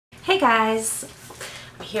Hey guys,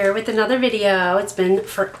 I'm here with another video. It's been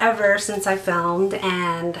forever since I filmed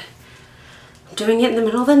and I'm doing it in the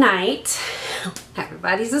middle of the night.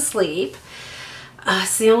 Everybody's asleep.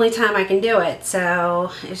 It's the only time I can do it,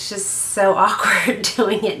 so it's just so awkward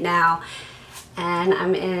doing it now. And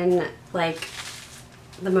I'm in like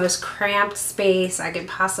the most cramped space I could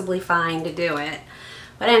possibly find to do it.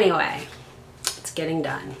 But anyway, it's getting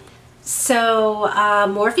done. So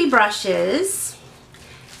Morphe brushes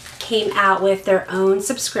came out with their own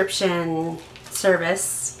subscription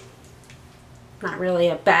service. Not really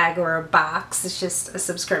a bag or a box, it's just a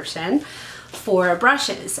subscription for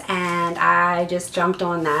brushes, and I just jumped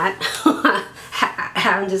on that.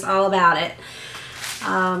 I'm just all about it.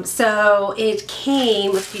 So it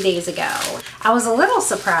came a few days ago. I was a little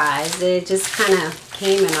surprised. It just kind of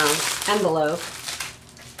came in an envelope.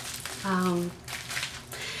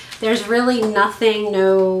 There's really nothing,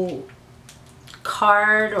 no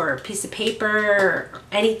card or a piece of paper or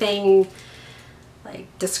anything like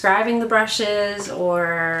describing the brushes,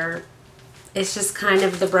 or it's just kind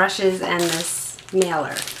of the brushes and this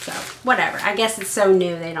mailer. So whatever, I guess it's so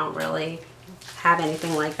new they don't really have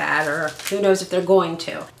anything like that, or who knows if they're going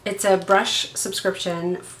to. It's a brush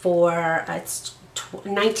subscription for it's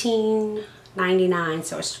 $19.99,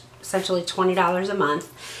 so it's essentially $20 a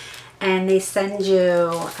month, and they send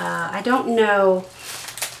you I don't know,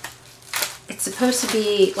 it's supposed to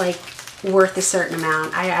be like worth a certain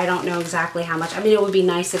amount. I don't know exactly how much. I mean, it would be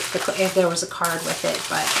nice if there was a card with it,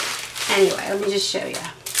 but anyway, let me just show you.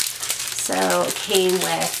 So it came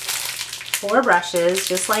with 4 brushes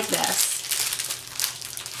just like this.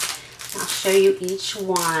 I'll show you each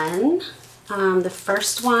one. The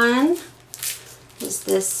first one is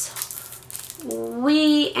this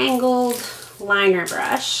wee angled liner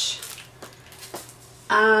brush.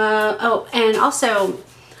 Oh, and also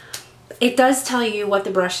it does tell you what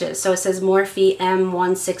the brush is. So it says Morphe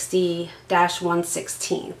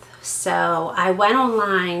M160-116. So I went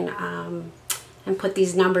online and put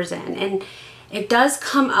these numbers in, and it does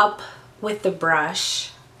come up with the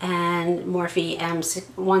brush and Morphe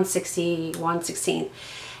M160-116,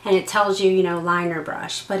 and it tells you, you know, liner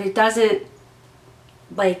brush, but it doesn't,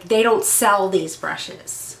 like, they don't sell these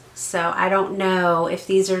brushes. So I don't know if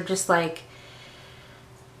these are just like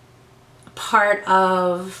part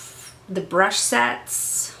of the brush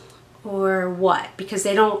sets or what, because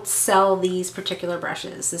they don't sell these particular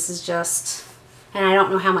brushes. This is just, and I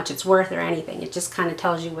don't know how much it's worth or anything. It just kind of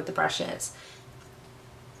tells you what the brush is.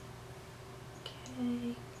 Okay.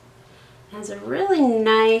 It has a really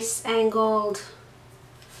nice angled,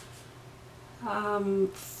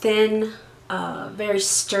 thin, very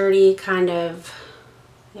sturdy kind of,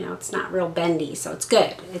 you know, it's not real bendy, so it's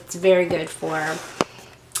good. It's very good for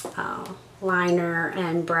liner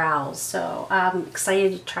and brows, so I'm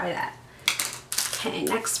excited to try that. Okay,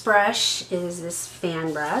 next brush is this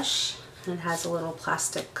fan brush, and it has a little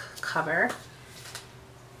plastic cover.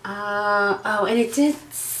 Oh, and it did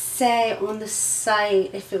say on the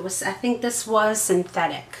site if it was, I think this was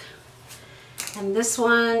synthetic, and this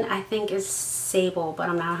one I think is sable, but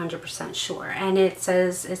I'm not 100% sure. And it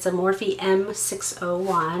says it's a Morphe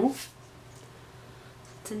M601.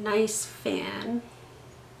 It's a nice fan.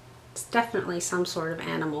 It's definitely some sort of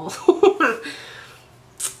animal.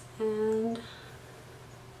 And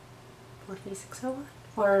Morphe 601,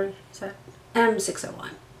 or is that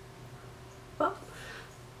M601? Well,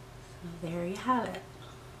 so there you have it.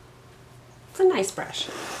 It's a nice brush.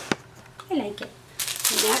 I like it.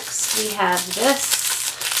 Next we have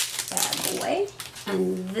this bad boy,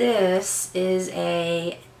 and this is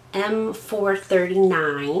a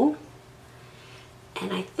M439,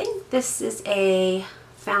 and I think this is a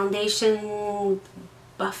foundation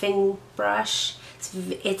buffing brush.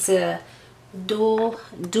 It's a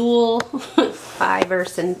dual fiber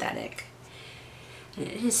synthetic, and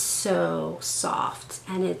it is so soft,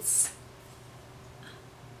 and it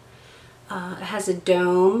has a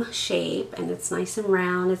dome shape, and it's nice and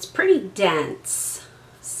round. It's pretty dense,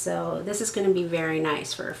 so this is going to be very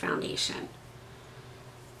nice for a foundation.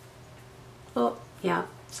 Oh yeah,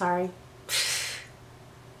 sorry.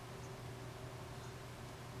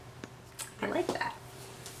 I like that.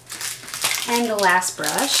 And the last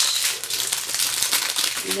brush,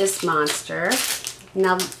 this monster.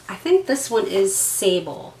 Now, I think this one is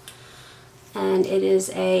sable, and it is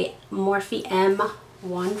a Morphe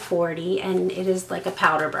M140, and it is like a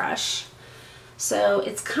powder brush. So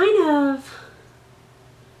it's kind of,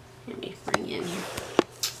 let me bring in here.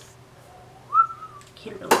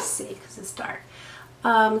 Can't really see because it's dark.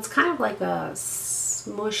 It's kind of like a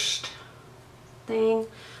smushed thing,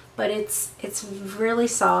 but it's really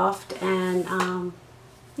soft, and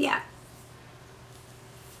yeah.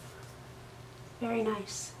 Very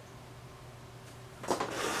nice.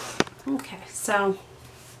 Okay, so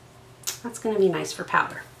that's going to be nice for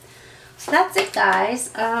powder. So that's it,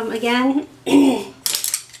 guys. Again,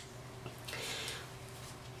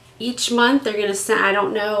 each month they're going to send, I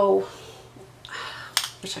don't know,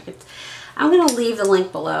 wish I could, I'm going to leave the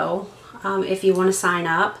link below if you want to sign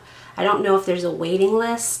up. I don't know if there's a waiting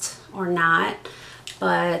list or not,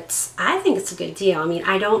 but I think it's a good deal. I mean,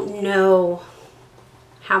 I don't know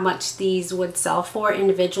how much these would sell for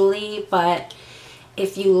individually, but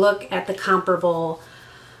if you look at the comparable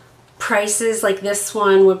prices, like this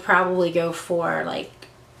one would probably go for like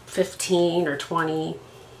 15 or 20,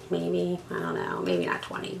 maybe, I don't know, maybe not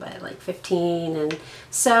 20, but like 15. And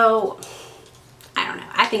so I don't know,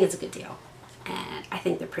 I think it's a good deal and I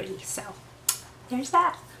think they're pretty. So there's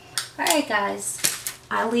that. All right, guys,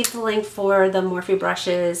 I'll leave the link for the Morphe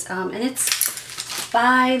brushes, and it's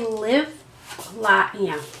by Live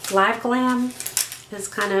Glam is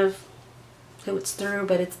kind of who it's through,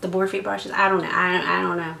 but it's the Morphe brushes. I don't know. I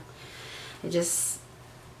don't know. It just,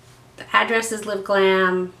 the address is Live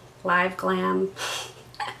Glam,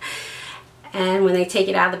 and when they take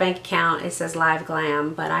it out of the bank account, it says Live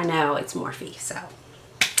Glam, but I know it's Morphe, so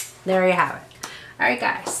there you have it. All right,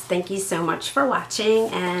 guys, thank you so much for watching,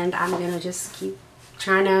 and I'm gonna just keep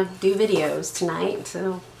trying to do videos tonight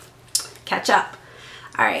to catch up.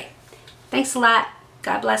 All right, thanks a lot.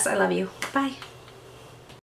 God bless. I love you. Bye.